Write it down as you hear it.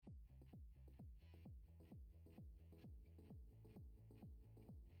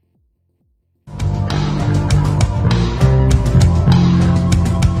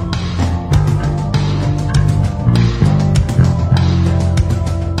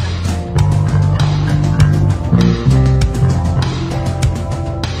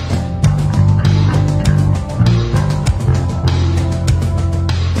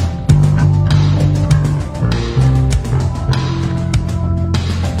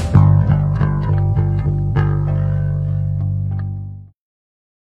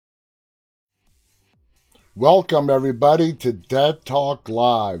Welcome, everybody, to Dead Talk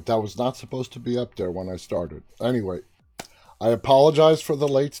Live. That was not supposed to be up there when I started. Anyway, I apologize for the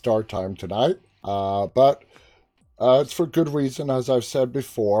late start time tonight, but it's for good reason, as I've said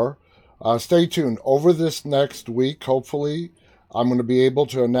before. Stay tuned. Over this next week, hopefully, I'm going to be able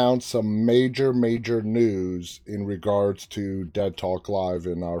to announce some major news in regards to Dead Talk Live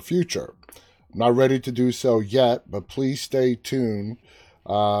in our future. I'm not ready to do so yet, but please stay tuned.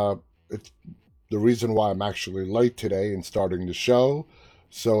 It's the reason why I'm actually late today in starting the show.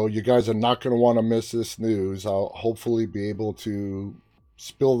 So you guys are not going to want to miss this news. I'll hopefully be able to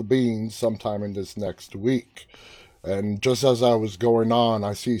spill the beans sometime in this next week. And just as I was going on,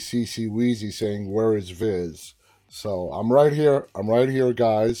 I see CC Weezy saying, "Where is Viz?" So I'm right here.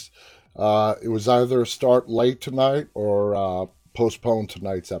 Guys. It was either start late tonight or postpone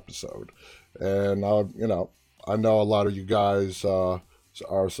tonight's episode. And, I know a lot of you guys are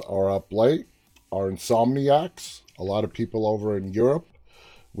up late, are insomniacs. A lot of people over in Europe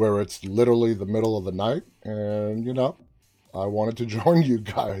where it's literally the middle of the night. And, I wanted to join you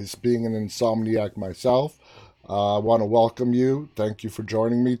guys, being an insomniac myself. I want to welcome you. Thank you for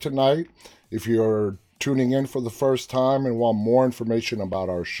joining me tonight. If you're tuning in for the first time and want more information about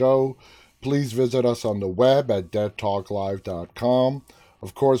our show, please visit us on the web at deadtalklive.com.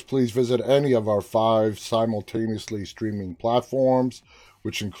 Of course, please visit any of our 5 simultaneously streaming platforms,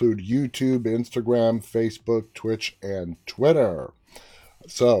 which include YouTube, Instagram, Facebook, Twitch, and Twitter.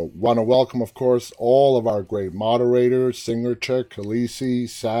 So, want to welcome, of course, all of our great moderators, Singer Chick, Khaleesi,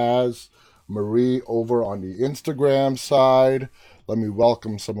 Saz, Marie over on the Instagram side. Let me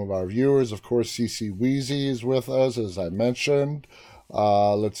welcome some of our viewers. Of course, CC Weezy is with us, as I mentioned.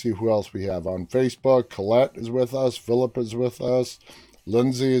 Let's see who else we have on Facebook. Colette is with us. Philip is with us.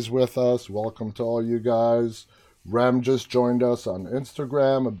 Lindsay is with us. Welcome to all you guys. Rem just joined us on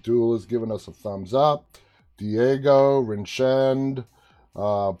Instagram. Abdul has given us a thumbs up. Diego, Rinchend,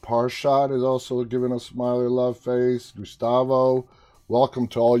 Parshad is also giving us a smiley love face. Gustavo, welcome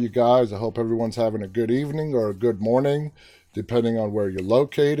to all you guys. I hope everyone's having a good evening or a good morning, depending on where you're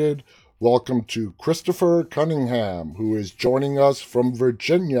located. Welcome to Christopher Cunningham, who is joining us from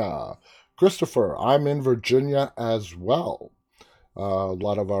Virginia. Christopher, I'm in Virginia as well. A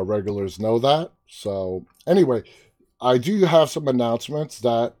lot of our regulars know that. So anyway, I do have some announcements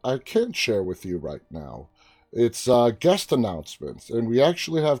that I can't share with you right now. It's guest announcements, and we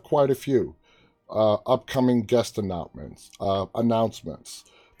actually have quite a few upcoming guest announcements.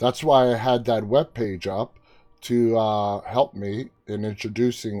 That's why I had that webpage up to help me in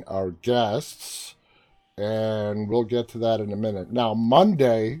introducing our guests, and we'll get to that in a minute. Now,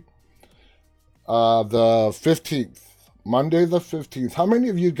 Monday, the 15th. Monday the 15th. How many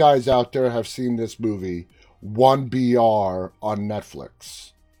of you guys out there have seen this movie, 1BR, on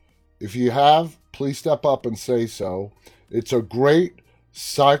Netflix? If you have, please step up and say so. It's a great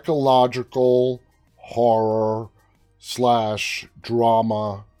psychological horror /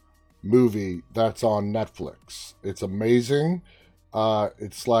 drama movie that's on Netflix. It's amazing.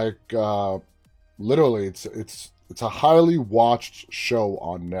 It's like literally it's a highly watched show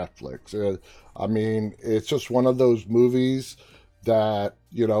on Netflix. It's just one of those movies that,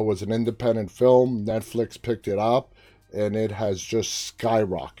 was an independent film. Netflix picked it up and it has just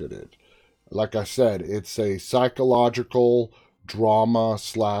skyrocketed. Like I said, it's a psychological drama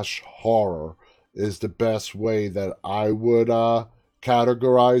 / horror is the best way that I would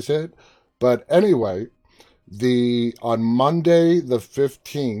categorize it. But anyway, on Monday the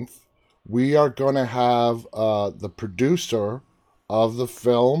 15th, we are going to have the producer of the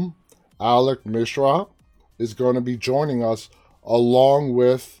film, Alec Mishra, is going to be joining us along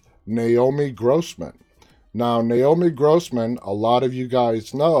with Naomi Grossman. Now, Naomi Grossman, a lot of you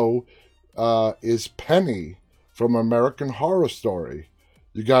guys know, is Penny from American Horror Story.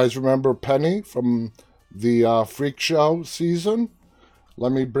 You guys remember Penny from the Freak Show season?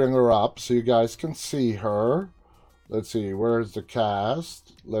 Let me bring her up so you guys can see her. Let's see, where's the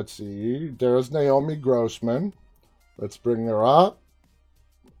cast? Let's see, there's Naomi Grossman. Let's bring her up.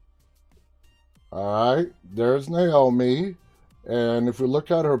 Alright, there's Naomi. And if we look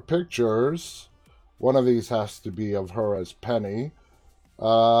at her pictures, one of these has to be of her as Penny.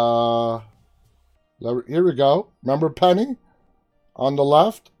 Here we go. Remember Penny? On the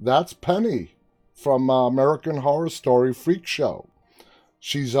left, that's Penny from American Horror Story Freak Show.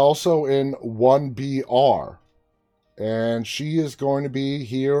 She's also in 1BR. And she is going to be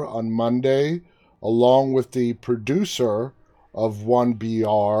here on Monday along with the producer of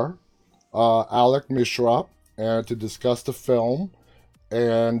 1BR, Alec Mishra, and to discuss the film.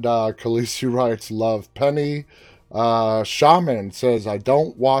 And Khaleesi writes, "Love Penny." Shaman says, I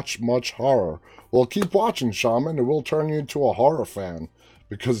don't watch much horror. Well, keep watching, Shaman. It will turn you into a horror fan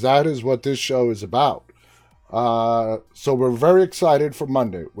because that is what this show is about. So we're very excited for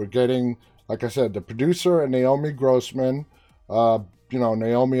Monday. We're getting, like I said, the producer and Naomi Grossman.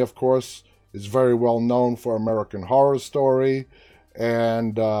 Naomi, of course, is very well known for American Horror Story,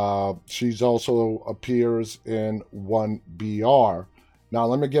 and she's also appears in 1BR. Now,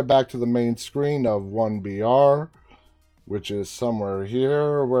 let me get back to the main screen of 1BR, which is somewhere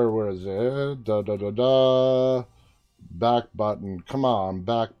here. Where is it? Da da da da. Back button. Come on,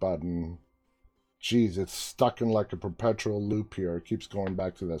 back button. Jeez, it's stuck in like a perpetual loop here. It keeps going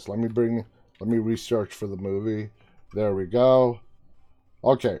back to this. Let me research for the movie. There we go.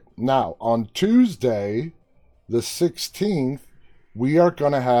 Okay, now on Tuesday, the 16th, we are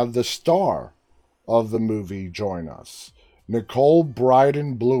going to have the star of the movie join us, Nicole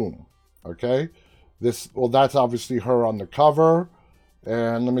Bryden Bloom. Okay, that's obviously her on the cover.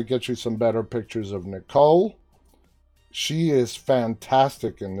 And let me get you some better pictures of Nicole. She is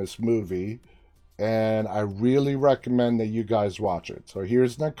fantastic in this movie, and I really recommend that you guys watch it. So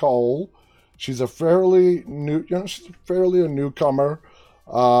here's Nicole. She's a fairly a newcomer,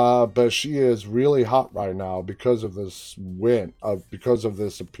 but she is really hot right now because of this because of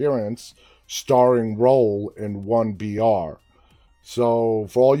this appearance, starring role in 1BR. So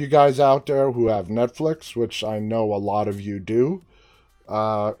for all you guys out there who have Netflix, which I know a lot of you do,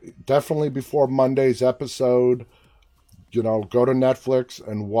 definitely before Monday's episode, go to Netflix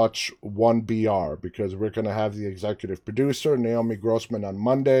and watch 1BR because we're going to have the executive producer, Naomi Grossman, on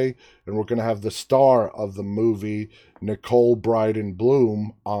Monday, and we're going to have the star of the movie, Nicole Bryden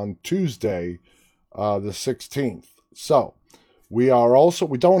Bloom, on Tuesday, the 16th. So we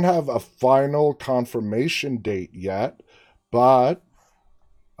don't have a final confirmation date yet, but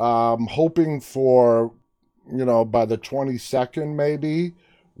I'm hoping for, by the 22nd maybe,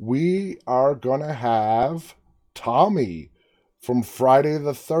 we are going to have Tommy from Friday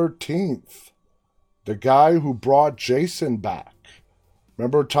the 13th, the guy who brought Jason back.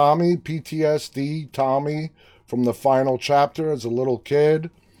 Remember Tommy, PTSD Tommy from the final chapter as a little kid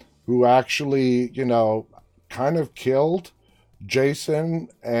who actually, kind of killed Jason,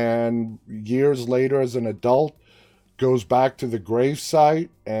 and years later as an adult goes back to the gravesite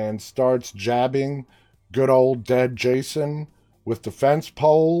and starts jabbing good old dead Jason with the fence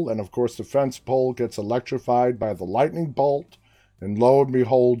pole, and of course the fence pole gets electrified by the lightning bolt, and lo and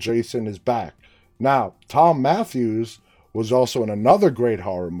behold, Jason is back. Now, Tom Matthews was also in another great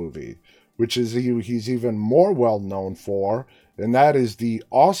horror movie, which is he's even more well known for, and that is the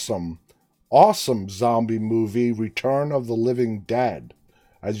awesome zombie movie Return of the Living Dead,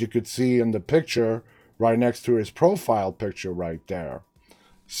 as you could see in the picture right next to his profile picture right there.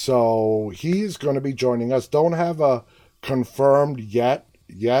 So he's going to be joining us. Don't have a confirmed yet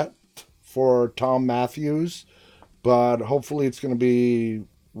for Tom Matthews, but hopefully it's going to be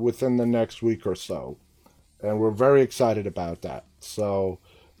within the next week or so, and we're very excited about that. So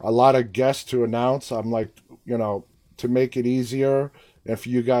a lot of guests to announce. I'm like, to make it easier and for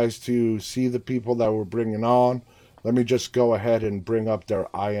you guys to see the people that we're bringing on, let me just go ahead and bring up their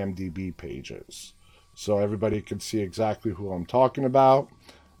IMDb pages so everybody can see exactly who I'm talking about.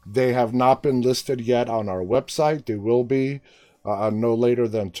 They have not been listed yet on our website. They will be no later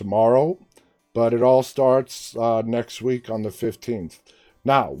than tomorrow. But it all starts next week on the 15th.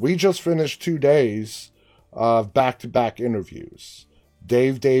 Now, we just finished 2 days of back-to-back interviews.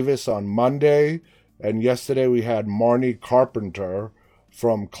 Dave Davis on Monday, and yesterday we had Marnie Carpenter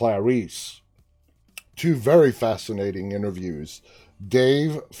from Clarice. 2 very fascinating interviews.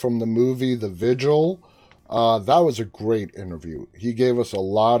 Dave from the movie The Vigil. That was a great interview. He gave us a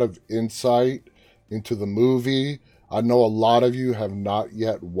lot of insight into the movie. I know a lot of you have not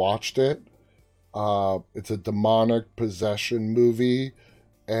yet watched it. It's a demonic possession movie,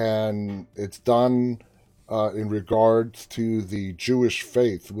 and it's done in regards to the Jewish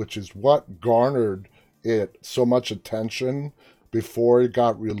faith, which is what garnered it so much attention before it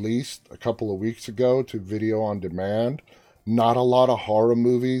got released a couple of weeks ago to video on demand. Not a lot of horror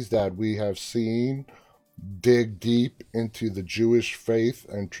movies that we have seen dig deep into the Jewish faith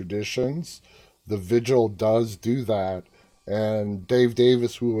and traditions. The Vigil does do that, and Dave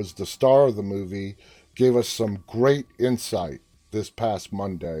Davis, who was the star of the movie, gave us some great insight this past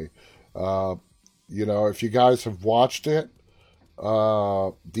Monday. If you guys have watched it,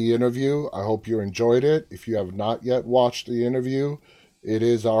 the interview, I hope you enjoyed it. If you have not yet watched the interview, it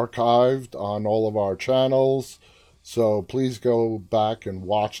is archived on all of our channels, so please go back and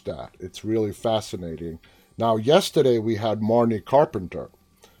watch that. It's really fascinating. Now, yesterday we had Marnie Carpenter,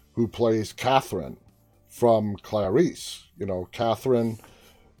 who plays Catherine from Clarice. You know, Catherine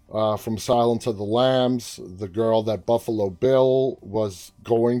from Silence of the Lambs, the girl that Buffalo Bill was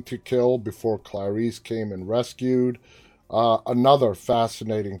going to kill before Clarice came and rescued. Another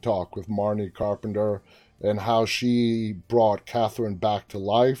fascinating talk with Marnie Carpenter and how she brought Catherine back to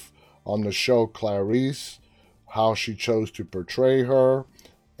life on the show Clarice, how she chose to portray her,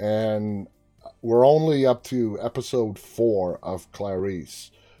 and we're only up to episode 4 of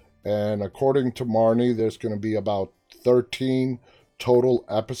Clarice. And according to Marnie, there's going to be about 13 total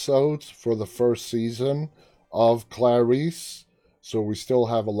episodes for the first season of Clarice. So we still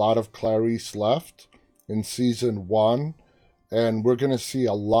have a lot of Clarice left in season 1. And we're going to see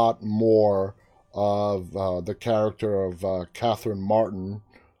a lot more of the character of Catherine Martin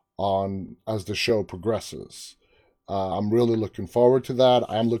on as the show progresses. I'm really looking forward to that.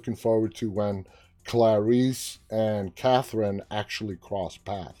 I'm looking forward to when Clarice and Catherine actually cross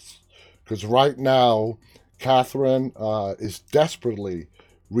paths. Because right now, Catherine is desperately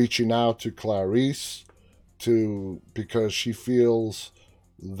reaching out to Clarice because she feels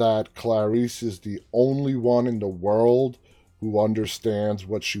that Clarice is the only one in the world who understands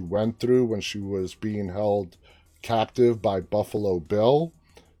what she went through when she was being held captive by Buffalo Bill.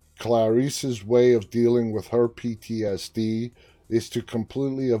 Clarice's way of dealing with her PTSD is to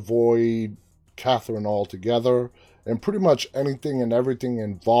completely avoid Catherine altogether and pretty much anything and everything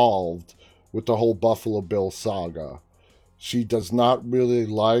involved with the whole Buffalo Bill saga. She does not really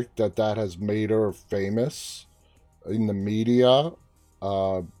like that has made her famous in the media,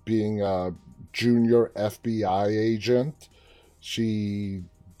 being a junior FBI agent.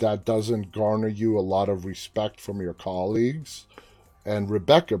 That doesn't garner you a lot of respect from your colleagues. And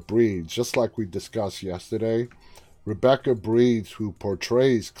Rebecca Breeds, just like we discussed yesterday, Rebecca Breeds, who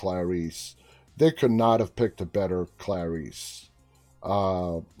portrays Clarice, they could not have picked a better Clarice.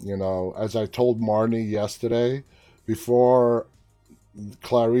 As I told Marnie yesterday, before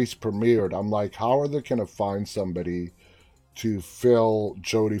Clarice premiered, I'm like, how are they going to find somebody to fill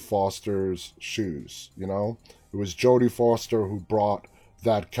Jodie Foster's shoes? You know, it was Jodie Foster who brought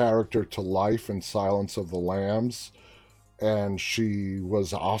that character to life in Silence of the Lambs, and she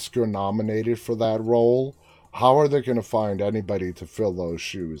was Oscar nominated for that role. How are they going to find anybody to fill those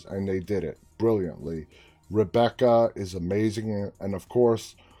shoes? And they did it brilliantly. Rebecca is amazing, and of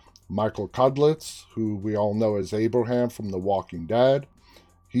course, Michael Cudlitz, who we all know as Abraham from The Walking Dead.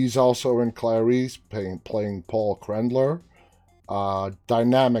 He's also in Clarice, playing Paul Krendler.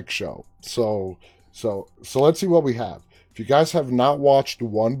 Dynamic show. So let's see what we have. If you guys have not watched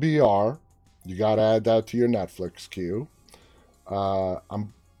 1BR, you got to add that to your Netflix queue.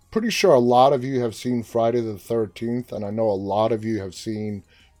 I'm pretty sure a lot of you have seen Friday the 13th, and I know a lot of you have seen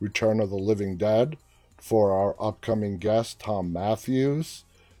Return of the Living Dead for our upcoming guest, Tom Matthews.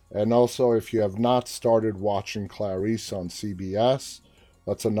 And also, if you have not started watching Clarice on CBS,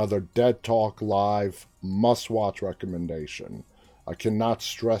 that's another Dead Talk Live must-watch recommendation. I cannot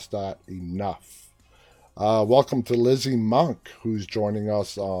stress that enough. Welcome to Lizzie Monk, who's joining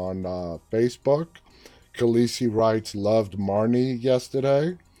us on Facebook. Khaleesi writes, loved Marnie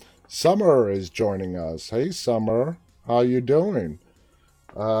yesterday. Summer is joining us. Hey, Summer. How you doing?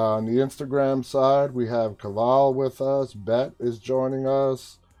 On the Instagram side, we have Kaval with us. Bet is joining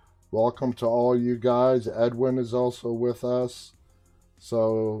us. Welcome to all you guys. Edwin is also with us.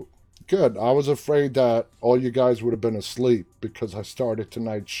 So, good. I was afraid that all you guys would have been asleep because I started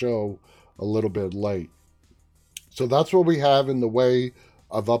tonight's show a little bit late. So that's what we have in the way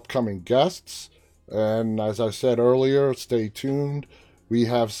of upcoming guests. And as I said earlier, stay tuned. We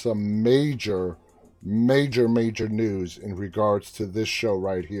have some major news in regards to this show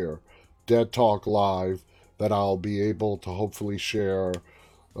right here, Dead Talk Live, that I'll be able to hopefully share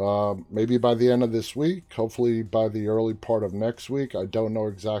maybe by the end of this week, hopefully by the early part of next week. I don't know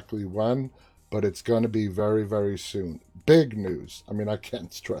exactly when, but it's going to be very, very soon. Big news. I mean, I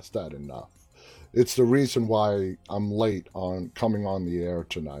can't stress that enough. It's the reason why I'm late on coming on the air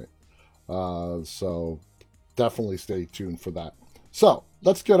tonight. So definitely stay tuned for that. So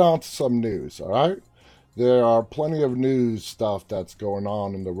let's get on to some news, all right? There are plenty of news stuff that's going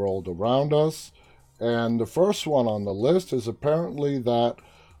on in the world around us. And the first one on the list is apparently that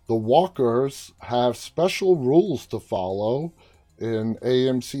the Walkers have special rules to follow in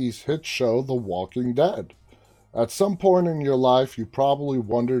AMC's hit show, The Walking Dead. At some point in your life, you probably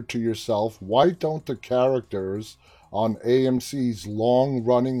wondered to yourself, why don't the characters on AMC's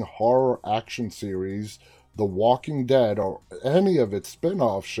long-running horror action series, The Walking Dead, or any of its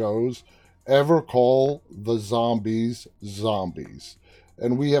spin-off shows, ever call the zombies zombies?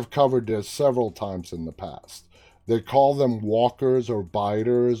 And we have covered this several times in the past. They call them walkers or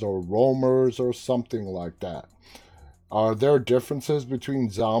biters or roamers or something like that. Are there differences between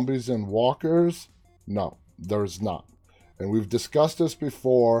zombies and walkers? No, there's not. And we've discussed this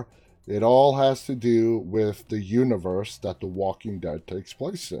before. It all has to do with the universe that The Walking Dead takes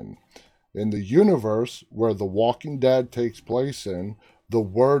place in. In the universe where The Walking Dead takes place in, the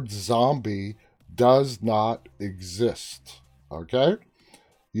word zombie does not exist. Okay?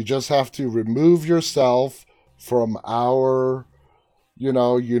 You just have to remove yourself from our,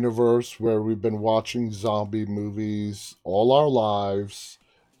 universe where we've been watching zombie movies all our lives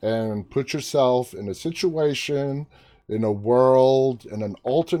and put yourself in a situation, in a world, in an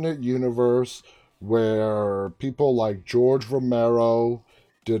alternate universe where people like George Romero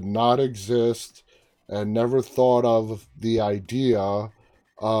did not exist and never thought of the idea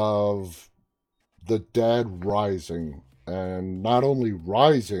of the dead rising. And not only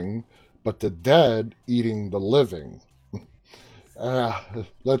rising, but the dead eating the living.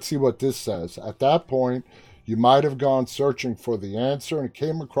 Let's see what this says. At that point, you might have gone searching for the answer and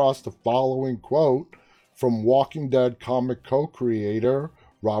came across the following quote from Walking Dead comic co-creator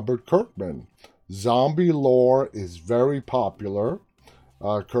Robert Kirkman. Zombie lore is very popular,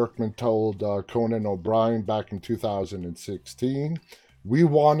 Kirkman told Conan O'Brien back in 2016. We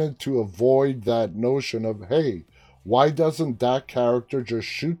wanted to avoid that notion of, hey, why doesn't that character just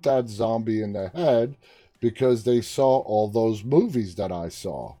shoot that zombie in the head because they saw all those movies that I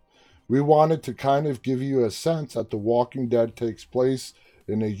saw? We wanted to kind of give you a sense that The Walking Dead takes place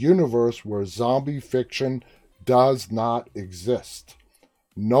in a universe where zombie fiction does not exist.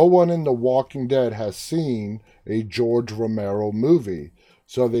 No one in The Walking Dead has seen a George Romero movie,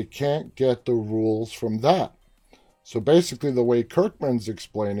 so they can't get the rules from that. So basically, the way Kirkman's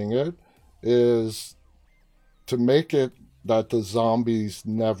explaining it is to make it that the zombies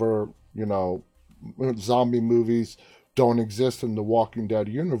never, zombie movies don't exist in the Walking Dead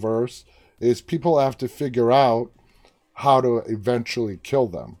universe, is people have to figure out how to eventually kill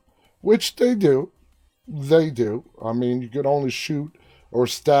them, which they do. They do. I mean, you can only shoot or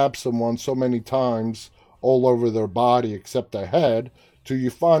stab someone so many times all over their body except the head till you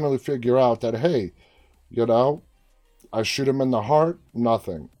finally figure out that, hey, I shoot him in the heart,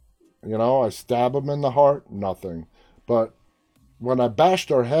 nothing. I stab him in the heart, nothing. But when I bash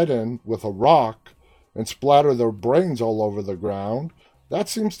their head in with a rock and splatter their brains all over the ground, that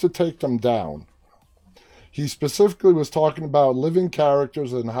seems to take them down. He specifically was talking about living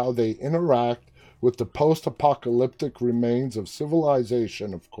characters and how they interact with the post-apocalyptic remains of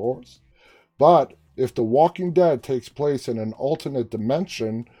civilization, of course. But if The Walking Dead takes place in an alternate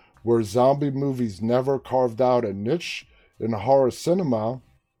dimension where zombie movies never carved out a niche in horror cinema,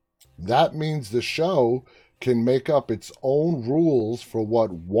 that means the show can make up its own rules for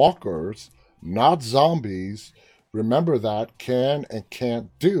what walkers, not zombies, remember that, can and can't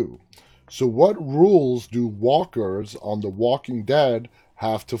do. So what rules do walkers on The Walking Dead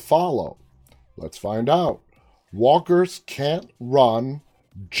have to follow? Let's find out. Walkers can't run,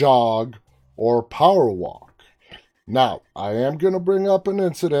 jog, or power walk. Now, I am going to bring up an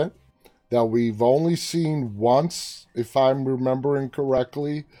incident that we've only seen once, if I'm remembering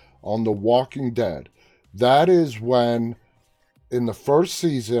correctly, on The Walking Dead. That is when, in the first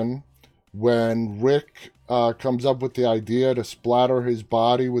season, when Rick comes up with the idea to splatter his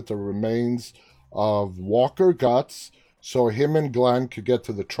body with the remains of walker guts so him and Glenn could get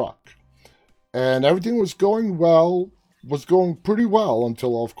to the truck. And everything was going pretty well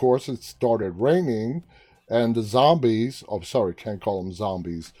until, of course, it started raining and the zombies, can't call them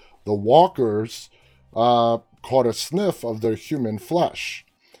zombies, the walkers caught a sniff of their human flesh.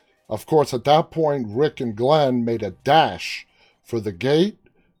 Of course, at that point, Rick and Glenn made a dash for the gate,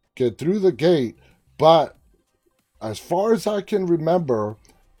 get through the gate, but as far as I can remember,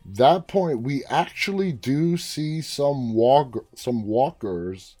 that point we actually do see some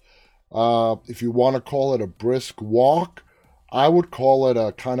walkers. If you want to call it a brisk walk, I would call it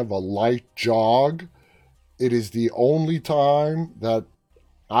a kind of a light jog. It is the only time that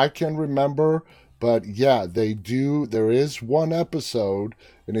I can remember, but yeah, they do. There is one episode,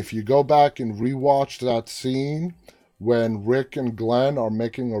 and if you go back and rewatch that scene when Rick and Glenn are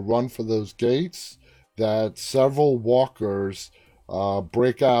making a run for those gates, that several walkers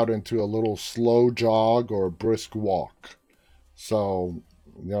break out into a little slow jog or brisk walk. So,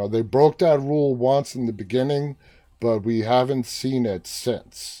 they broke that rule once in the beginning, but we haven't seen it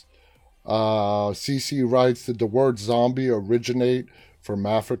since. CC writes, did the word zombie originate from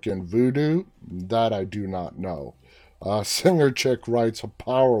African voodoo? That I do not know. Singer Chick writes, a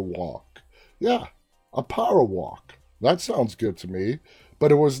power walk. Yeah, a power walk. That sounds good to me.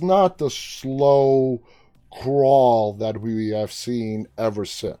 But it was not the slow crawl that we have seen ever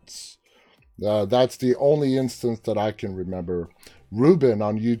since. That's the only instance that I can remember. Ruben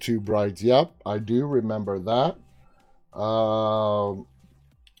on YouTube writes, "Yep, I do remember that." Um,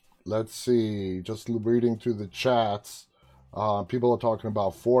 let's see. Just reading through the chats. People are talking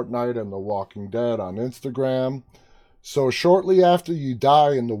about Fortnite and The Walking Dead on Instagram. So, shortly after you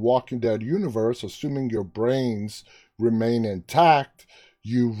die in the Walking Dead universe, assuming your brains remain intact,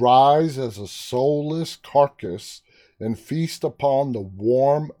 you rise as a soulless carcass and feast upon the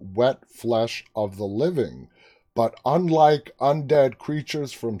warm, wet flesh of the living. But unlike undead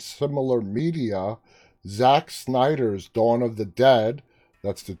creatures from similar media, Zack Snyder's Dawn of the Dead,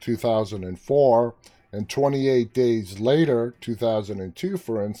 that's the 2004, and 28 Days Later, 2002,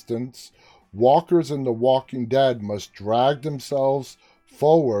 for instance, walkers in The Walking Dead must drag themselves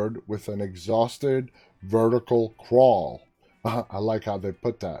forward with an exhausted vertical crawl. I like how they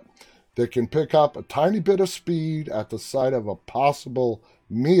put that. They can pick up a tiny bit of speed at the sight of a possible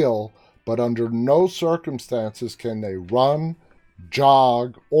meal, but under no circumstances can they run,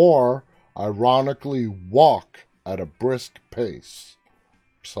 jog, or, ironically, walk at a brisk pace.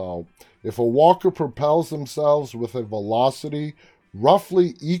 So, if a walker propels themselves with a velocity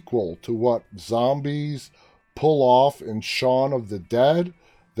roughly equal to what zombies pull off in Shaun of the Dead,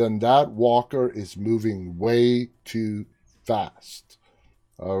 then that walker is moving way too fast.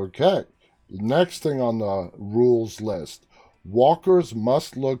 Okay, next thing on the rules list. Walkers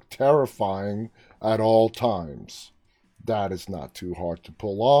must look terrifying at all times. That is not too hard to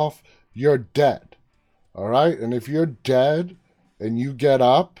pull off. You're dead. All right? And if you're dead and you get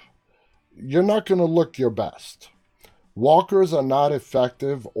up, you're not going to look your best. Walkers are not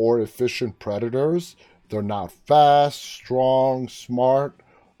effective or efficient predators. They're not fast, strong, smart,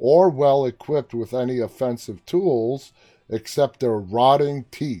 or well equipped with any offensive tools except their rotting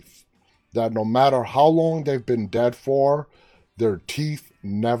teeth, that no matter how long they've been dead for, their teeth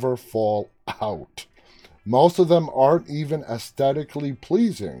never fall out. Most of them aren't even aesthetically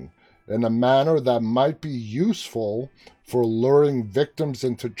pleasing in a manner that might be useful for luring victims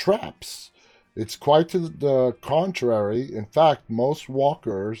into traps. It's quite to the contrary. In fact, most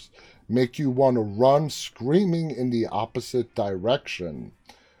walkers make you want to run screaming in the opposite direction.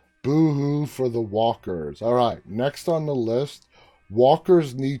 Boo-hoo for the walkers. All right, next on the list,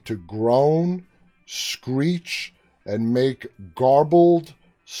 walkers need to groan, screech, and make garbled,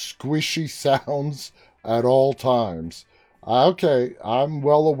 squishy sounds at all times. Okay, I'm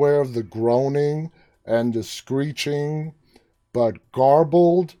well aware of the groaning and the screeching, but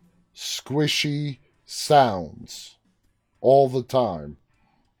garbled, squishy sounds all the time.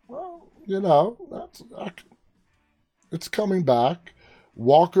 Well, it's coming back.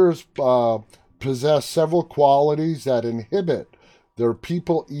 Walkers possess several qualities that inhibit their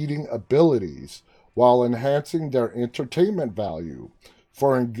people-eating abilities while enhancing their entertainment value.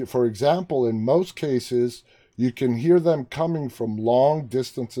 For example, in most cases, you can hear them coming from long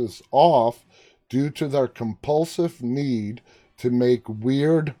distances off due to their compulsive need to make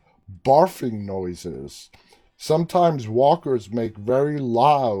weird barfing noises. Sometimes walkers make very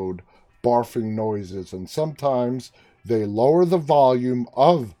loud barfing noises, and sometimes they lower the volume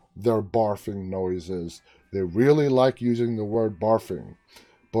of their barfing noises. They really like using the word barfing.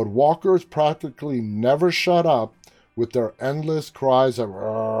 But walkers practically never shut up with their endless cries of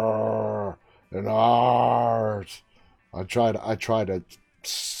 "arr" and "ars." I try to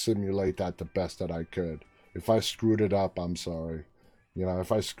simulate that the best that I could. If I screwed it up, I'm sorry.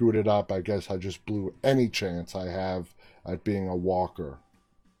 If I screwed it up, I guess I just blew any chance I have at being a walker.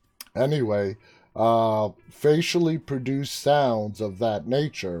 Anyway, facially produced sounds of that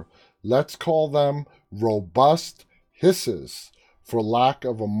nature, let's call them robust hisses, for lack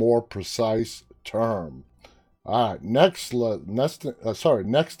of a more precise term. All right, next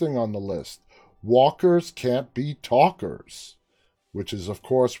thing on the list. Walkers can't be talkers, which is, of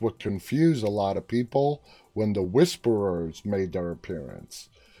course, what confused a lot of people when the Whisperers made their appearance.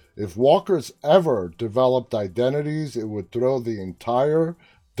 If walkers ever developed identities, it would throw the entire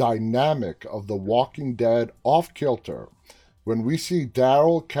dynamic of The Walking Dead off kilter. When we see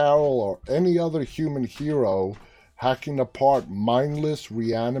Daryl, Carol, or any other human hero hacking apart mindless,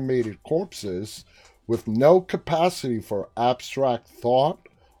 reanimated corpses with no capacity for abstract thought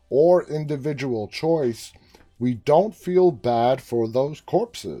or individual choice, we don't feel bad for those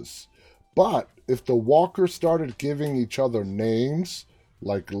corpses. But if the walkers started giving each other names,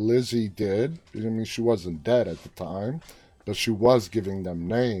 like Lizzie did, I mean, she wasn't dead at the time, but she was giving them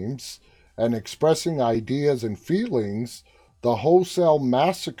names, and expressing ideas and feelings, the wholesale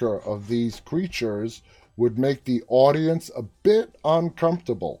massacre of these creatures would make the audience a bit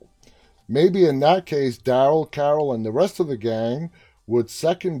uncomfortable. maybe in that case, Daryl, Carol, and the rest of the gang would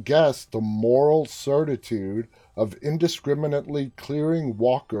second guess the moral certitude of indiscriminately clearing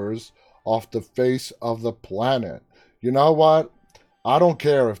walkers off the face of the planet. You know what? I don't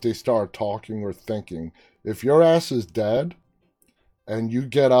care if they start talking or thinking. If your ass is dead and you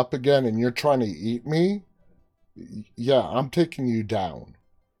get up again and you're trying to eat me, yeah, I'm taking you down.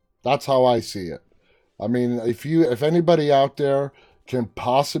 That's how I see it. I mean, if anybody out there can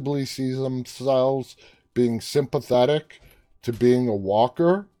possibly see themselves being sympathetic to being a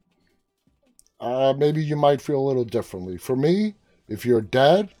walker, maybe you might feel a little differently. For me, if you're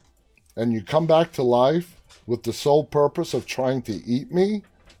dead and you come back to life with the sole purpose of trying to eat me,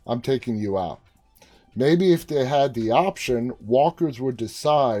 I'm taking you out. Maybe if they had the option, walkers would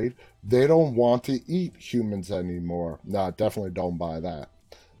decide they don't want to eat humans anymore. No, definitely don't buy that.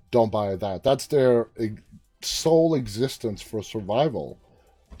 Don't buy that. That's their sole existence for survival.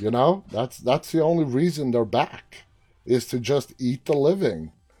 You know, that's the only reason they're back, is to just eat the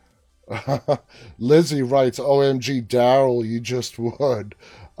living. Lizzie writes, "OMG, Daryl, you just would."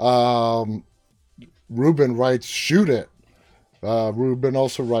 Um, Ruben writes, "Shoot it." Ruben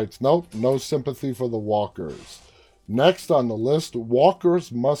also writes, "Nope, no sympathy for the walkers." Next on the list,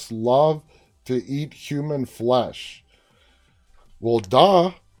 walkers must love to eat human flesh. Well,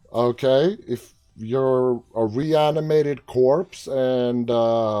 duh. Okay, if you're a reanimated corpse and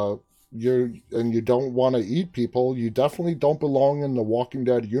you don't want to eat people, you definitely don't belong in the Walking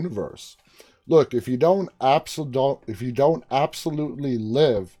Dead universe. Look, if you don't absolutely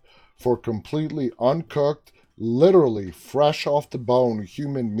live for completely uncooked, literally fresh off the bone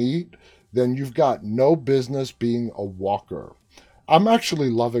human meat, then you've got no business being a walker. I'm actually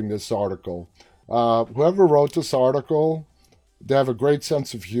loving this article. Whoever wrote this article, they have a great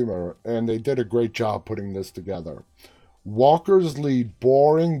sense of humor, and they did a great job putting this together. Walkers lead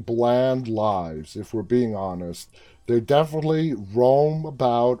boring, bland lives, if we're being honest. They definitely roam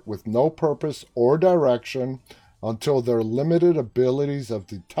about with no purpose or direction until their limited abilities of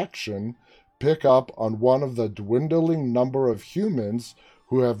detection pick up on one of the dwindling number of humans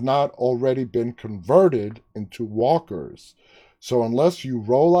who have not already been converted into walkers. So unless you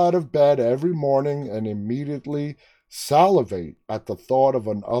roll out of bed every morning and immediately salivate at the thought of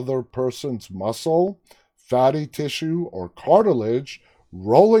another person's muscle, fatty tissue, or cartilage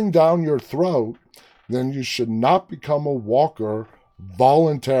rolling down your throat, then you should not become a walker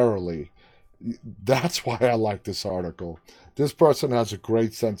voluntarily. That's why I like this article. This person has a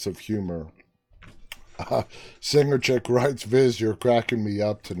great sense of humor. Singer Chick writes, "Viz, you're cracking me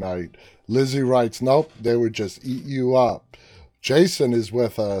up tonight." Lizzie writes, "Nope, they would just eat you up." Jason is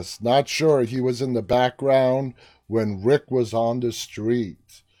with us. Not sure he was in the background when Rick was on the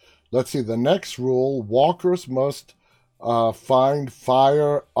street. Let's see, the next rule, walkers must find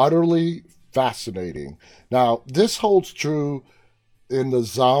fire utterly fascinating. Now, this holds true in the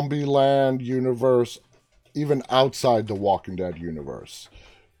Zombieland universe, even outside the Walking Dead universe.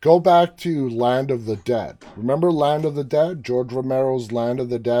 Go back to Land of the Dead. Remember Land of the Dead? George Romero's Land of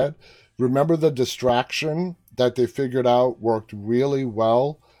the Dead? Remember the distraction that they figured out worked really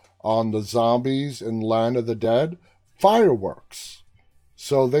well on the zombies in Land of the Dead? Fireworks.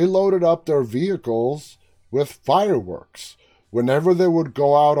 So they loaded up their vehicles with fireworks. Whenever they would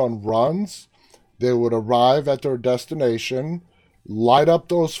go out on runs, they would arrive at their destination, light up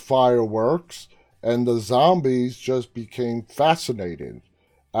those fireworks, and the zombies just became fascinated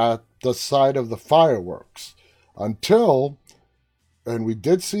at the sight of the fireworks. Until, and we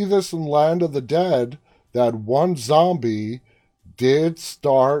did see this in Land of the Dead, that one zombie did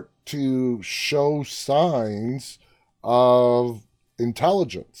start to show signs of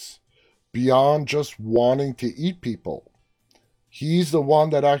intelligence beyond just wanting to eat people. He's the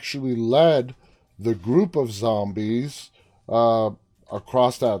one that actually led the group of zombies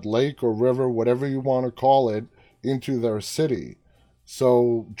across that lake or river, whatever you want to call it, into their city.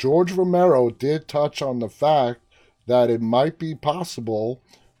 So George Romero did touch on the fact that it might be possible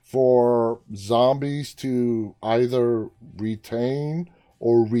for zombies to either retain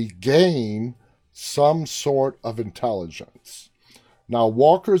or regain some sort of intelligence. Now,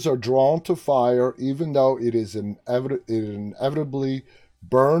 walkers are drawn to fire even though it inevitably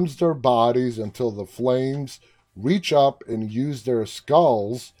burns their bodies until the flames reach up and use their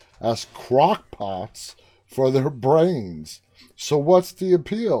skulls as crock pots for their brains. So what's the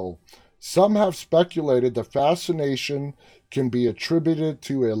appeal? Some have speculated the fascination can be attributed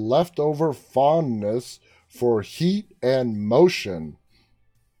to a leftover fondness for heat and motion.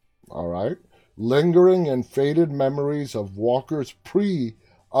 All right? Lingering and faded memories of walkers'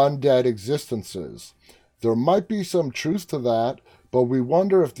 pre-undead existences. There might be some truth to that, but we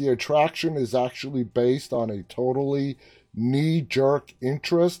wonder if the attraction is actually based on a totally knee-jerk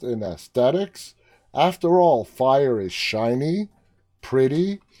interest in aesthetics. After all, fire is shiny,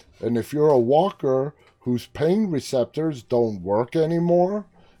 pretty, and if you're a walker whose pain receptors don't work anymore,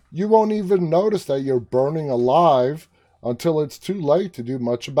 you won't even notice that you're burning alive until it's too late to do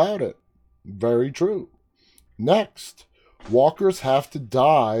much about it. Very true. Next, walkers have to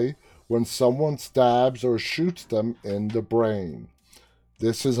die when someone stabs or shoots them in the brain.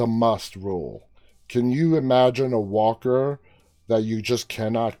 This is a must rule. Can you imagine a walker that you just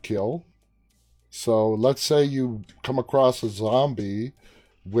cannot kill? So let's say you come across a zombie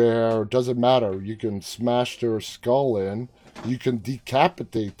where it doesn't matter, you can smash their skull in, you can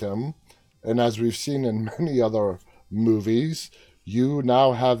decapitate them, and as we've seen in many other movies, you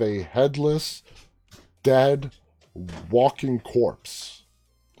now have a headless, dead, walking corpse.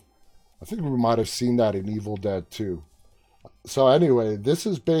 I think we might have seen that in Evil Dead too. So anyway, this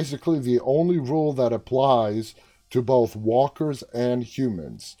is basically the only rule that applies to both walkers and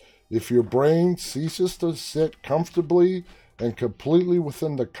humans. If your brain ceases to sit comfortably and completely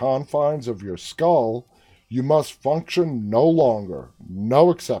within the confines of your skull, you must function no longer. No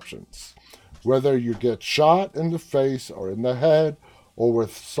exceptions. Whether you get shot in the face or in the head, or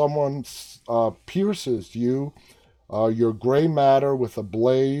with someone pierces you, your gray matter with a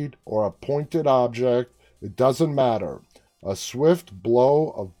blade or a pointed object, it doesn't matter. A swift blow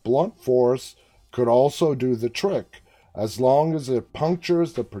of blunt force could also do the trick, as long as it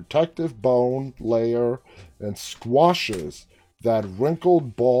punctures the protective bone layer and squashes that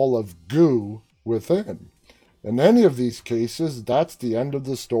wrinkled ball of goo within. In any of these cases, that's the end of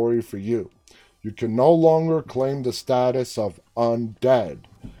the story for you. You can no longer claim the status of undead.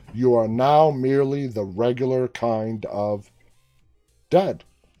 You are now merely the regular kind of dead.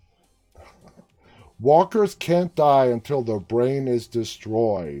 Walkers can't die until their brain is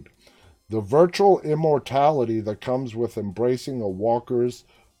destroyed. The virtual immortality that comes with embracing a walker's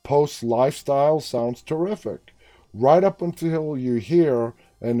post-lifestyle sounds terrific, right up until you hear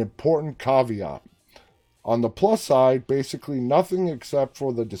an important caveat. On the plus side, basically nothing except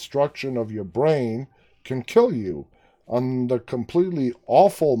for the destruction of your brain can kill you. On the completely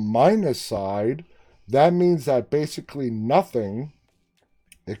awful minus side, that means that basically nothing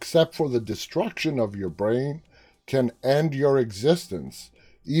except for the destruction of your brain can end your existence,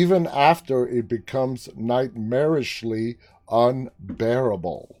 even after it becomes nightmarishly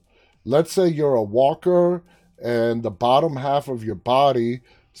unbearable. Let's say you're a walker and the bottom half of your body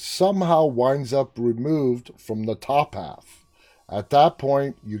somehow winds up removed from the top half. At that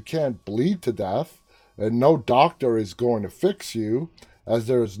point, you can't bleed to death, and no doctor is going to fix you, as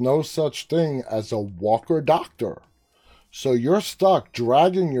there is no such thing as a walker doctor. So you're stuck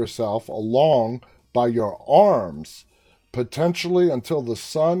dragging yourself along by your arms, potentially until the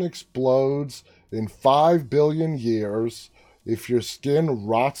sun explodes in 5 billion years, if your skin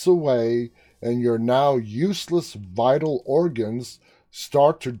rots away and your now useless vital organs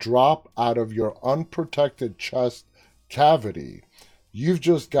start to drop out of your unprotected chest cavity. You've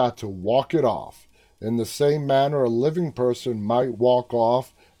just got to walk it off, in the same manner a living person might walk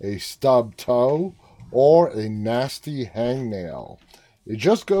off a stubbed toe or a nasty hangnail. It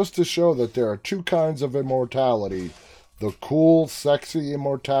just goes to show that there are two kinds of immortality: the cool, sexy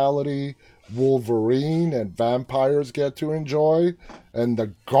immortality Wolverine and vampires get to enjoy, and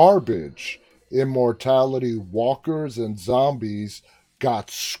the garbage immortality walkers and zombies got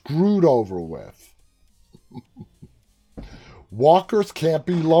screwed over with. Walkers can't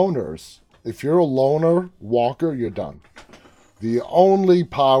be loners. If you're a loner walker, you're done. The only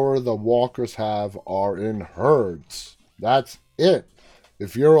power the walkers have are in herds. That's it.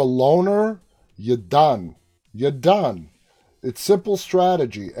 If you're a loner, you're done. You're done. It's simple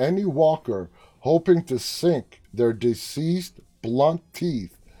strategy. Any walker hoping to sink their deceased blunt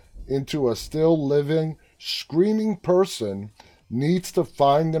teeth into a still living, screaming person needs to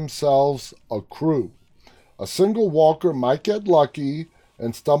find themselves a crew. A single walker might get lucky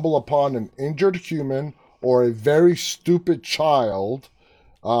and stumble upon an injured human or a very stupid child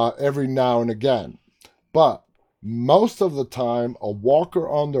every now and again. But most of the time, a walker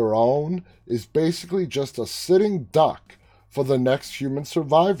on their own is basically just a sitting duck for the next human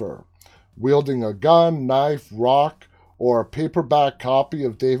survivor, wielding a gun, knife, rock, or a paperback copy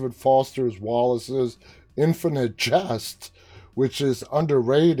of David Foster Wallace's Infinite Jest, which is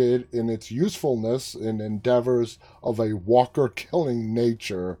underrated in its usefulness in endeavors of a walker-killing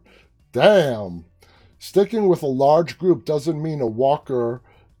nature. Damn! Sticking with a large group doesn't mean a walker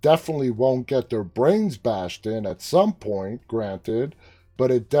definitely won't get their brains bashed in at some point, granted,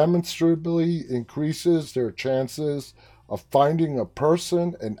 but it demonstrably increases their chances of finding a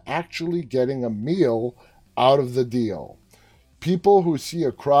person and actually getting a meal out of the deal. People who see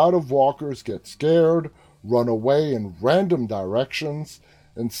a crowd of walkers get scared, run away in random directions,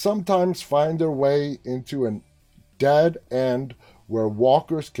 and sometimes find their way into a dead end where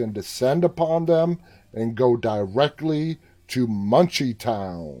walkers can descend upon them and go directly to Munchie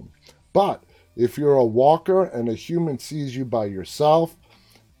Town. But if you're a walker and a human sees you by yourself,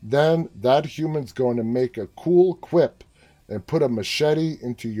 then that human's going to make a cool quip and put a machete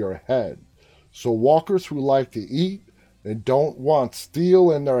into your head. So walkers who like to eat and don't want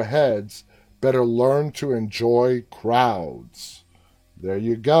steel in their heads better learn to enjoy crowds. There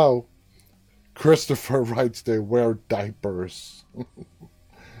you go. Christopher writes they wear diapers.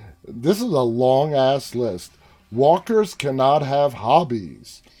 This is a long-ass list. Walkers cannot have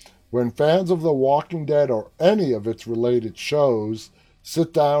hobbies. When fans of The Walking Dead or any of its related shows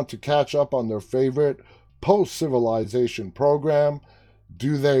sit down to catch up on their favorite post-civilization program,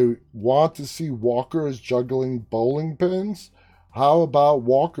 do they want to see walkers juggling bowling pins? How about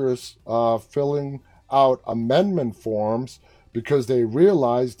walkers filling out amendment forms because they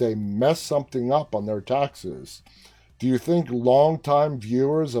realize they messed something up on their taxes? Do you think longtime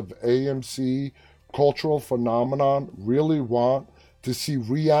viewers of AMC Cultural Phenomenon really want to see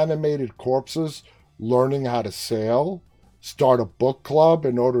reanimated corpses learning how to sail, start a book club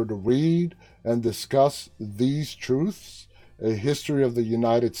in order to read and discuss these truths, a history of the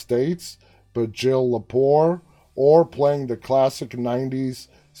United States, by Jill Lepore, or playing the classic 90s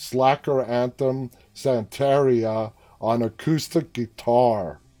slacker anthem Santeria on acoustic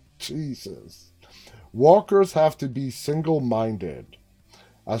guitar? Jesus. Walkers have to be single-minded.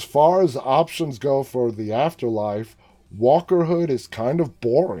 As far as options go for the afterlife, walkerhood is kind of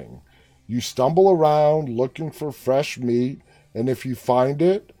boring. You stumble around looking for fresh meat, and if you find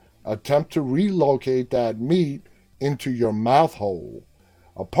it, attempt to relocate that meat into your mouth hole.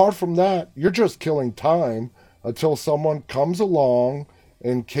 Apart from that, you're just killing time until someone comes along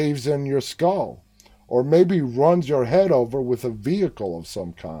and caves in your skull, or maybe runs your head over with a vehicle of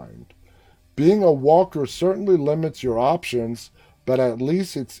some kind. Being a walker certainly limits your options, but at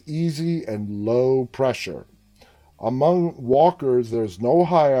least it's easy and low pressure. Among walkers, there's no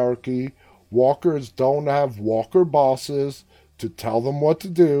hierarchy. Walkers don't have walker bosses to tell them what to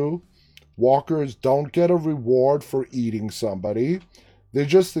do. Walkers don't get a reward for eating somebody. They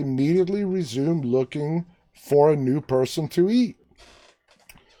just immediately resume looking for a new person to eat.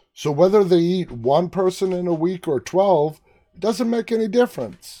 So whether they eat one person in a week or 12, it doesn't make any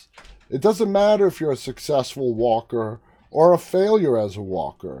difference. It doesn't matter if you're a successful walker or a failure as a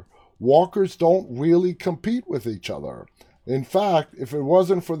walker. Walkers don't really compete with each other. In fact, if it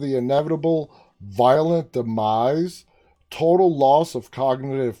wasn't for the inevitable violent demise, total loss of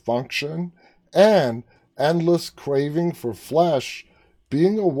cognitive function, and endless craving for flesh,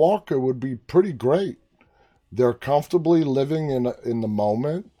 being a walker would be pretty great. They're comfortably living in the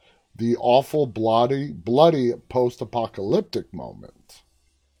moment, the awful, bloody post-apocalyptic moment.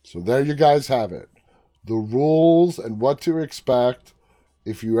 So there you guys have it. The rules and what to expect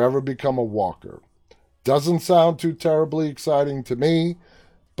if you ever become a walker. Doesn't sound too terribly exciting to me,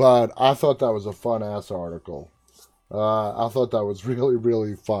 but I thought that was a fun-ass article. I thought that was really,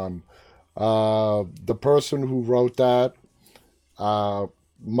 really fun. The person who wrote that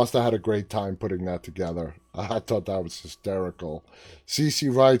must have had a great time putting that together. I thought that was hysterical.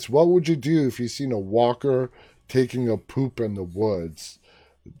 Cece writes, what would you do if you seen a walker taking a poop in the woods?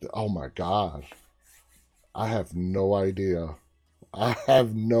 Oh my God. I have no idea. I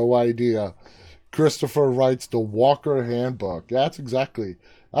have no idea. Christopher writes The Walker Handbook. That's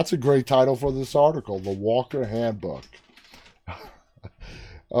a great title for this article, The Walker Handbook.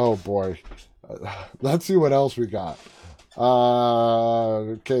 Oh boy. Let's see what else we got.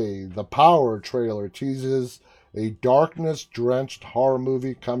 Okay, The Power trailer teases a darkness-drenched horror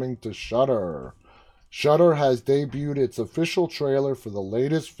movie coming to Shudder. Shudder has debuted its official trailer for the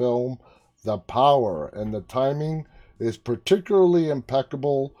latest film, The Power, and the timing is particularly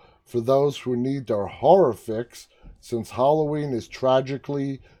impeccable for those who need their horror fix, since Halloween is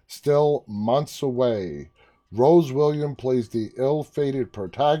tragically still months away. Rose Williams plays the ill-fated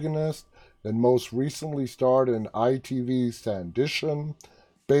protagonist and most recently starred in ITV's Sandition,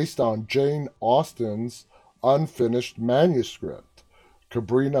 based on Jane Austen's unfinished manuscript.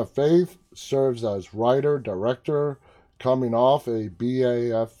 Cabrina Faith serves as writer-director, coming off a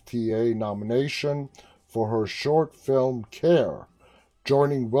BAFTA nomination for her short film Care.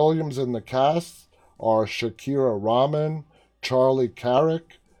 Joining Williams in the cast are Shakira Rahman, Charlie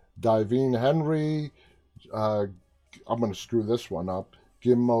Carrick, Davine Henry, I'm going to screw this one up,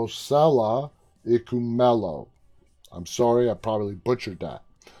 Gimosela Ikumelo. I'm sorry, I probably butchered that.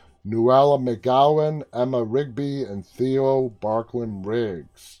 Nuala McGowan, Emma Rigby, and Theo Barklin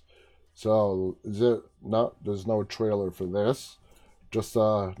Riggs. So, is it no? There's no trailer for this. Just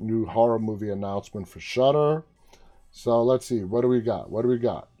a new horror movie announcement for Shudder. So let's see. What do we got? What do we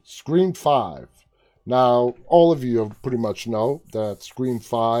got? Scream 5. Now, all of you pretty much know that Scream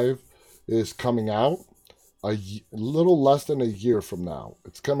 5 is coming out a little less than a year from now.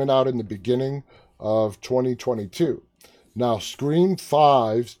 It's coming out in the beginning of 2022. Now, Scream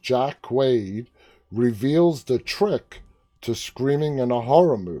 5's Jack Quaid reveals the trick to screaming in a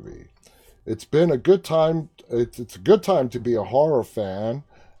horror movie. It's been a good time. It's a good time to be a horror fan,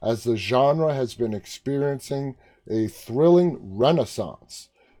 as the genre has been experiencing a thrilling renaissance.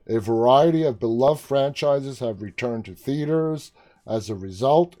 A variety of beloved franchises have returned to theaters as a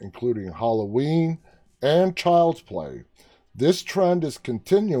result, including Halloween and Child's Play. This trend is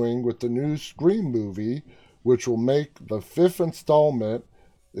continuing with the new Scream movie, which will make the fifth installment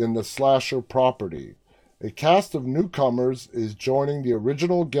in the slasher property. A cast of newcomers is joining the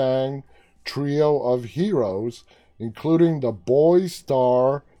original gang trio of heroes, including the boy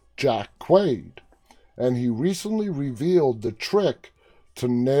star Jack Quaid, and he recently revealed the trick to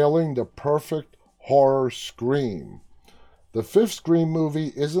nailing the perfect horror scream. The fifth Scream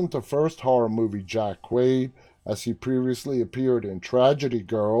movie isn't the first horror movie Jack Quaid, as he previously appeared in Tragedy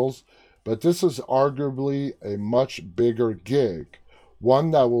Girls, but this is arguably a much bigger gig,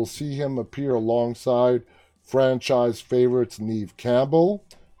 one that will see him appear alongside franchise favorites Neve Campbell,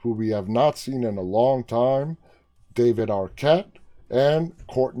 who we have not seen in a long time, David Arquette, and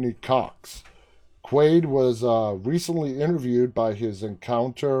Courtney Cox. Quaid was recently interviewed by his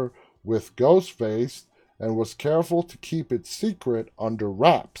encounter with Ghostface and was careful to keep it secret under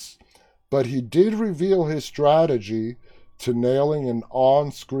wraps, but he did reveal his strategy to nailing an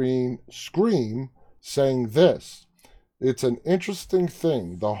on-screen scream, saying this: "It's an interesting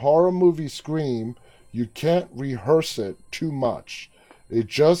thing. The horror movie Scream, you can't rehearse it too much. It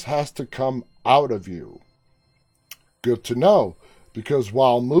just has to come out of you." Good to know, because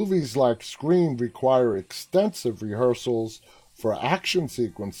while movies like Scream require extensive rehearsals for action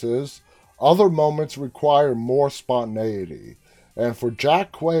sequences, other moments require more spontaneity. And for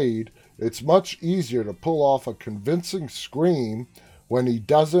Jack Quaid, it's much easier to pull off a convincing scream when he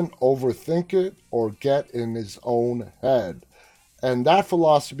doesn't overthink it or get in his own head. And that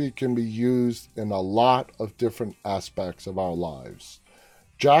philosophy can be used in a lot of different aspects of our lives.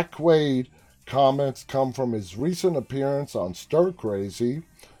 Jack Quaid comments come from his recent appearance on Stir Crazy,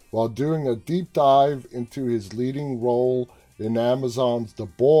 while doing a deep dive into his leading role in Amazon's The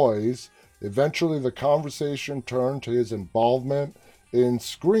Boys. Eventually, the conversation turned to his involvement in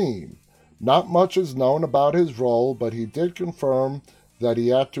Scream. Not much is known about his role, but he did confirm that he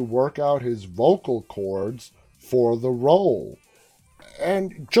had to work out his vocal cords for the role.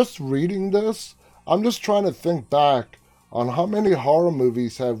 And just reading this, I'm just trying to think back on how many horror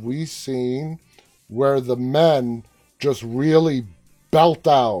movies have we seen where the men just really belt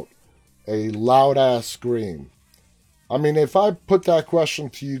out a loud-ass scream. I mean, if I put that question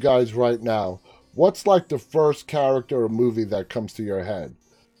to you guys right now, what's like the first character or movie that comes to your head?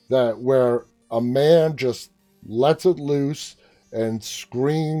 That where a man just lets it loose and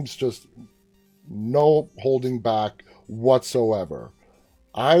screams, just no holding back whatsoever.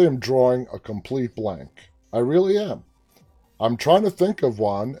 I am drawing a complete blank. I really am. I'm trying to think of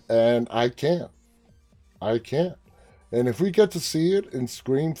one, and I can't. I can't. And if we get to see it in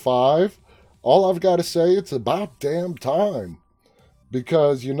Scream 5, all I've got to say, it's about damn time.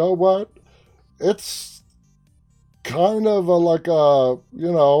 Because you know what? It's kind of like a,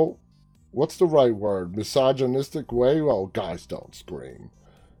 what's the right word? Misogynistic way? Well, guys don't scream.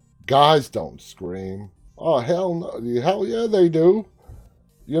 Guys don't scream. Oh, hell no. Hell yeah, they do.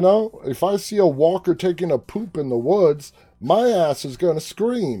 If I see a walker taking a poop in the woods, my ass is going to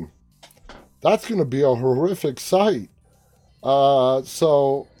scream. That's going to be a horrific sight.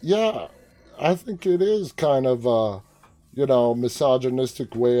 So, yeah, I think it is kind of a,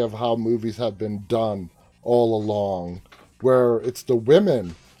 misogynistic way of how movies have been done all along, where it's the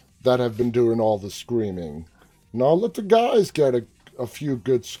women that have been doing all the screaming. Let the guys get a few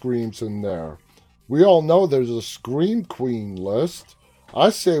good screams in there. We all know there's a Scream Queen list. I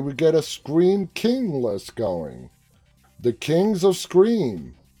say we get a Scream King list going. The Kings of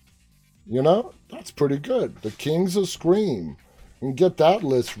Scream. That's pretty good. The Kings of Scream. And get that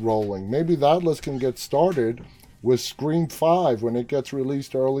list rolling. Maybe that list can get started with Scream 5 when it gets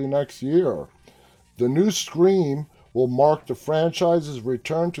released early next year. The new Scream will mark the franchise's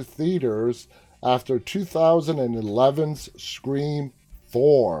return to theaters after 2011's Scream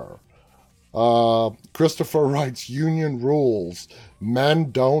 4. Christopher writes union rules.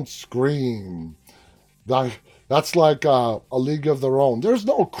 Men don't scream. That, that's like a league of their own. There's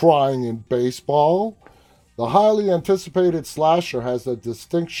no crying in baseball. The highly anticipated slasher has the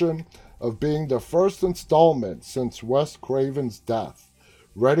distinction of being the first installment since Wes Craven's death.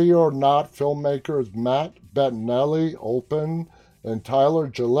 Ready or Not filmmakers Matt Bettinelli, Open, and Tyler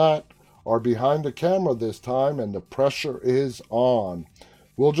Gillette are behind the camera this time, and the pressure is on.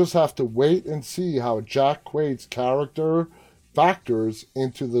 We'll just have to wait and see how Jack Quaid's character factors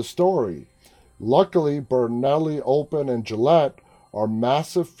into the story. Luckily, Bernelli, Open, and Gillette are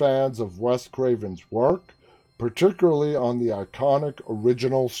massive fans of Wes Craven's work, particularly on the iconic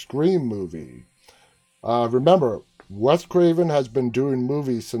original Scream movie. Remember, Wes Craven has been doing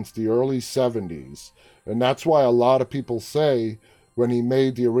movies since the early 70s, and that's why a lot of people say when he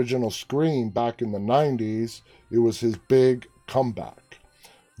made the original Scream back in the 90s, it was his big comeback.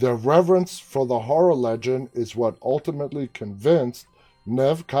 Their reverence for the horror legend is what ultimately convinced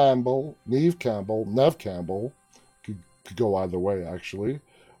Neve Campbell, could go either way actually,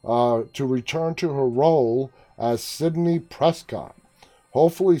 to return to her role as Sidney Prescott.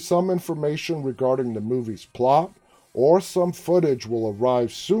 Hopefully some information regarding the movie's plot or some footage will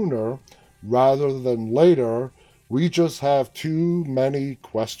arrive sooner rather than later. We just have too many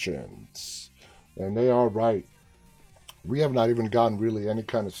questions. And they are right. We have not even gotten really any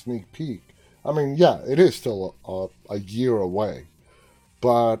kind of sneak peek. I mean, yeah, it is still a year away.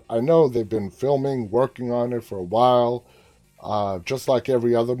 But I know they've been filming, working on it for a while. Just like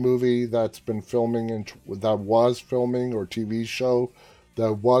every other movie that's been filming, that was filming, or TV show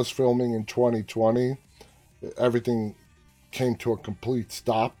that was filming in 2020, everything came to a complete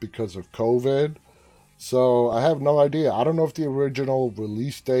stop because of COVID. So I have no idea. I don't know if the original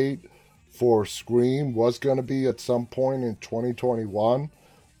release date for Scream was going to be at some point in 2021,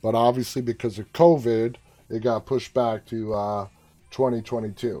 but obviously because of COVID, it got pushed back to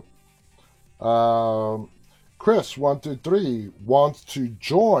 2022. Chris123 wants to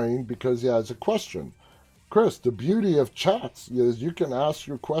join because he has a question. Chris, the beauty of chats is you can ask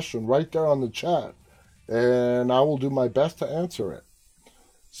your question right there on the chat, and I will do my best to answer it.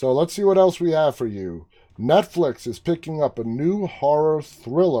 So let's see what else we have for you. Netflix is picking up a new horror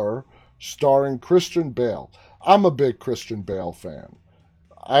thriller starring Christian Bale. I'm a big Christian Bale fan.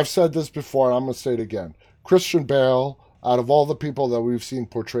 I've said this before, and I'm going to say it again. Christian Bale, out of all the people that we've seen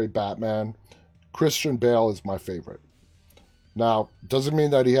portray Batman, Christian Bale is my favorite. Now, doesn't mean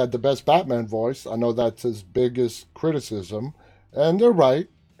that he had the best Batman voice. I know that's his biggest criticism. And they're right.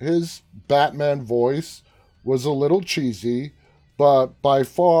 His Batman voice was a little cheesy, but by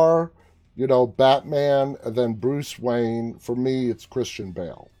far, Batman and then Bruce Wayne, for me, it's Christian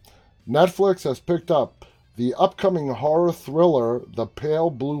Bale. Netflix has picked up the upcoming horror thriller The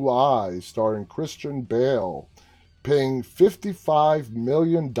Pale Blue Eyes, starring Christian Bale, paying $55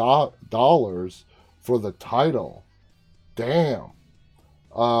 million for the title. Damn.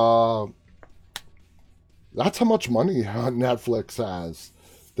 That's how much money Netflix has.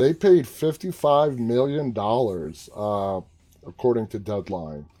 They paid $55 million, according to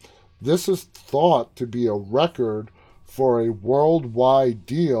Deadline. This is thought to be a record for a worldwide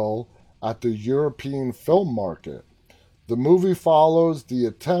deal at the European film market. The movie follows the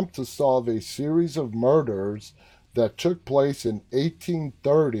attempt to solve a series of murders that took place in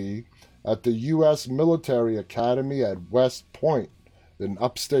 1830 at the U.S. Military Academy at West Point in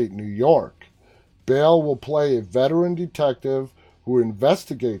upstate New York. Bale will play a veteran detective who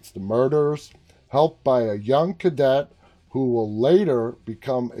investigates the murders, helped by a young cadet who will later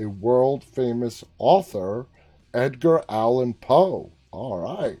become a world-famous author, Edgar Allan Poe. All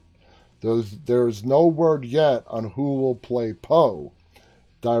right. There's no word yet on who will play Poe.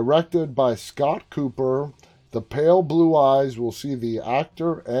 Directed by Scott Cooper, The Pale Blue Eyes will see the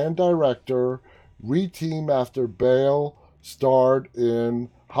actor and director reteam after Bale starred in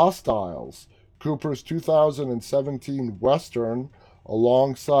Hostiles, Cooper's 2017 Western,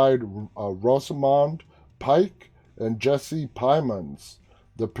 alongside Rosamund Pike and Jesse Plemons.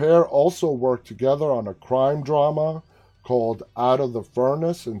 The pair also worked together on a crime drama called Out of the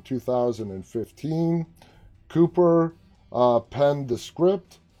Furnace in 2015. Cooper penned the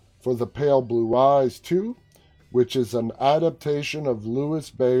script for The Pale Blue Eyes 2, which is an adaptation of Louis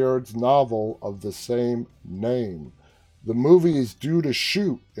Bayard's novel of the same name. The movie is due to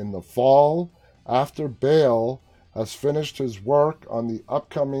shoot in the fall after Bale has finished his work on the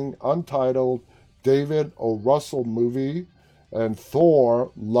upcoming untitled David O. Russell movie and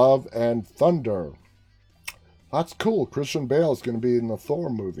Thor: Love and Thunder. That's cool. Christian Bale is going to be in the Thor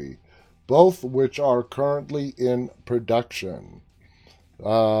movie, both which are currently in production.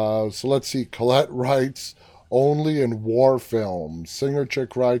 So let's see. Colette writes, only in war films. Singer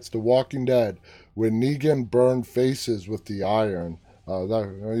Chick writes, The Walking Dead, when Negan burned faces with the iron.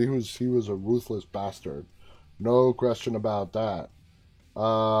 He was a ruthless bastard. No question about that.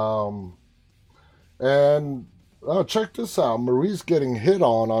 Um, and check this out. Marie's getting hit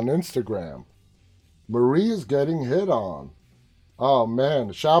on Instagram. Marie is getting hit on. Oh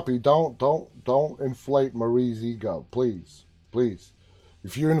man, Sharpie, don't inflate Marie's ego, please, please.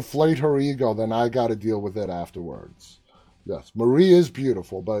 If you inflate her ego, then I got to deal with it afterwards. Yes, Marie is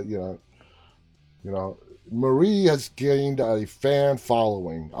beautiful, but you know, Marie has gained a fan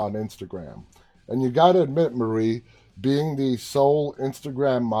following on Instagram, and you got to admit, Marie, being the sole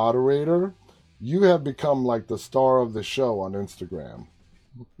Instagram moderator, you have become like the star of the show on Instagram.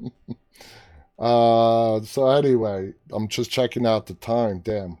 So anyway, I'm just checking out the time.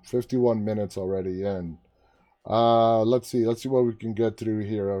 Damn, 51 minutes already in. Let's see what we can get through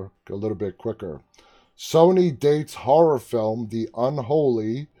here a little bit quicker. Sony dates horror film The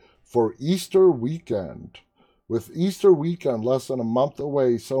Unholy for Easter weekend. With Easter weekend less than a month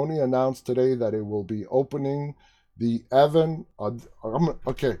away, Sony announced today that it will be opening the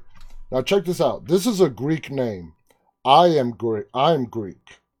okay, now check this out. This is a Greek name. I am Greek. I'm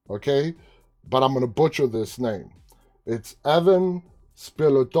Greek. Okay, but I'm gonna butcher this name. It's Evan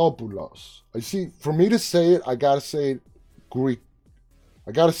Spilotopoulos. I see. For me to say it, I gotta say it Greek.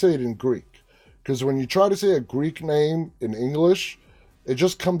 I gotta say it in Greek, because when you try to say a Greek name in English, it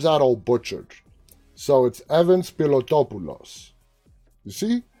just comes out all butchered. So it's Evan Spilotopoulos. You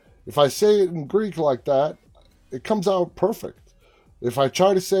see, if I say it in Greek like that, it comes out perfect. If I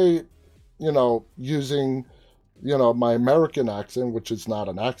try to say it, using, my American accent, which is not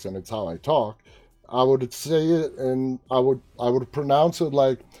an accent, it's how I talk, I would say it and I would pronounce it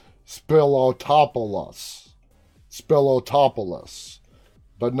like Spilotopoulos. Spilotopoulos.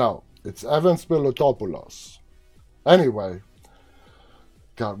 But no, it's Evan Spilotopoulos. Anyway,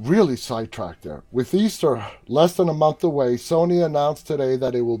 got really sidetracked there. With Easter less than a month away, Sony announced today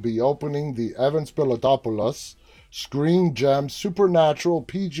that it will be opening the Evan Spilotopoulos Screen Gem Supernatural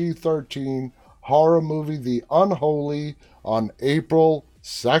PG-13 horror movie The Unholy on April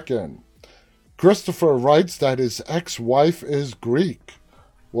 2nd. Christopher writes that his ex-wife is Greek.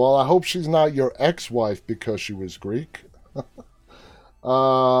 Well, I hope she's not your ex-wife because she was Greek.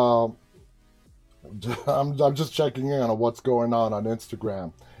 I'm just checking in on what's going on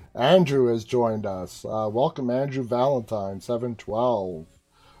Instagram. Andrew has joined us. Welcome, Andrew Valentine, 712.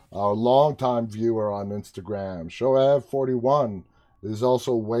 Our longtime viewer on Instagram. Shoaib41 is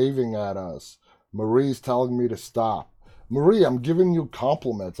also waving at us. Marie's telling me to stop. Marie, I'm giving you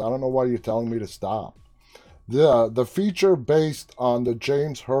compliments. I don't know why you're telling me to stop. The feature based on the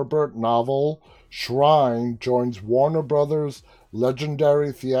James Herbert novel Shrine joins Warner Brothers'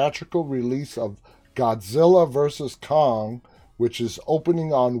 legendary theatrical release of Godzilla vs. Kong, which is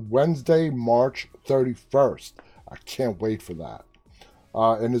opening on Wednesday, March 31st. I can't wait for that.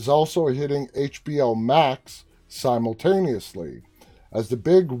 And is also hitting HBO Max simultaneously. As the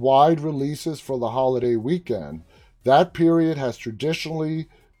big wide releases for the holiday weekend, that period has traditionally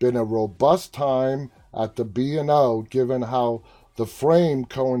been a robust time at the B&O given how the frame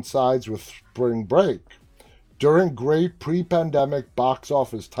coincides with spring break. During great pre-pandemic box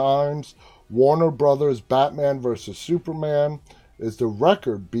office times, Warner Brothers' Batman vs. Superman is the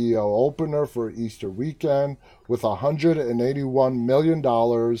record BO opener for Easter weekend with $181 million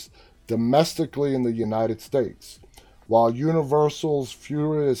domestically in the United States, while Universal's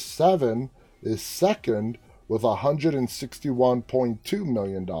Furious 7 is second with $161.2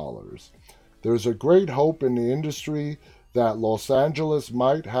 million. There's a great hope in the industry that Los Angeles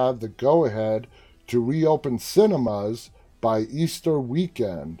might have the go-ahead to reopen cinemas by Easter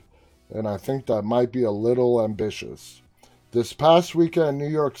weekend, and I think that might be a little ambitious. This past weekend, New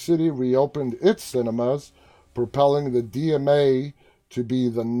York City reopened its cinemas, propelling the DMA to be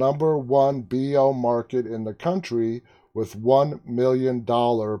the number one BO market in the country with $1 million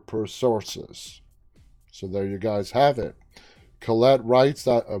per sources. So there you guys have it. Colette writes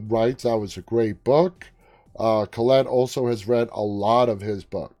that was a great book. Colette also has read a lot of his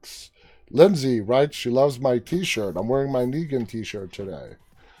books. Lindsay writes she loves my t-shirt. I'm wearing my Negan t-shirt today.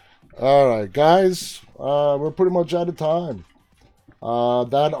 All right, guys, we're pretty much out of time.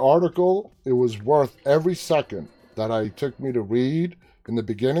 That article, it was worth every second that it took me to read in the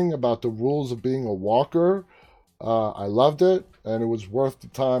beginning about the rules of being a walker. I loved it, and it was worth the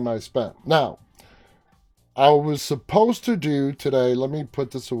time I spent. Now, I was supposed to do today, let me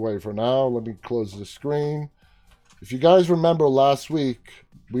put this away for now. Let me close the screen. If you guys remember last week,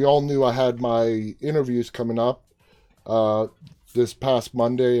 we all knew I had my interviews coming up. this past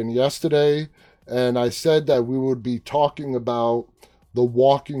Monday and yesterday, and I said that we would be talking about The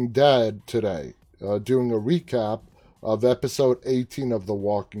Walking Dead today, doing a recap of episode 18 of The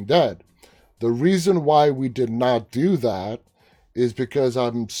Walking Dead. The reason why we did not do that is because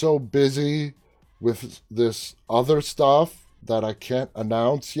I'm so busy with this other stuff that I can't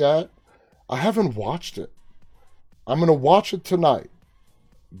announce yet. I haven't watched it. I'm going to watch it tonight.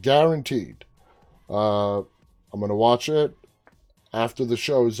 Guaranteed. I'm going to watch it after the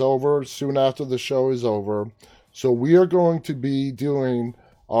show is over, soon after the show is over. So we are going to be doing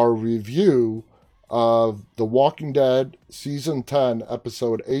our review of The Walking Dead Season 10,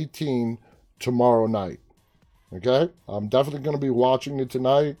 Episode 18 tomorrow night. Okay? I'm definitely going to be watching it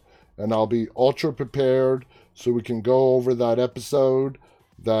tonight, and I'll be ultra prepared so we can go over that episode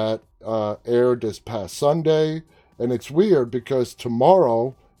that aired this past Sunday. And it's weird because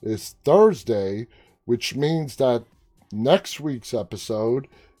tomorrow is Thursday, which means that next week's episode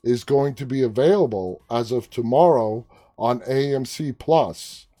is going to be available as of tomorrow on AMC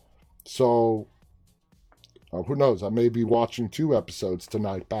Plus. So, who knows? I may be watching 2 episodes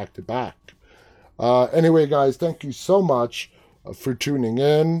tonight back to back. Anyway, guys, thank you so much for tuning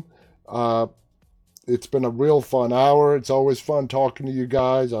in. It's been a real fun hour. It's always fun talking to you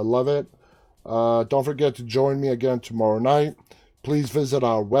guys. I love it. Don't forget to join me again tomorrow night. Please visit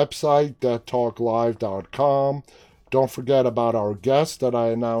our website, deadtalklive.com. Don't forget about our guests that I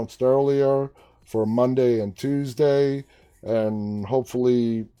announced earlier for Monday and Tuesday. And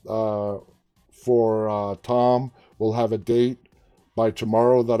hopefully for Tom, we'll have a date by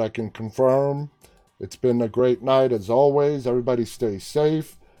tomorrow that I can confirm. It's been a great night as always. Everybody stay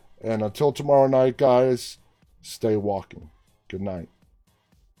safe. And until tomorrow night, guys, stay walking. Good night.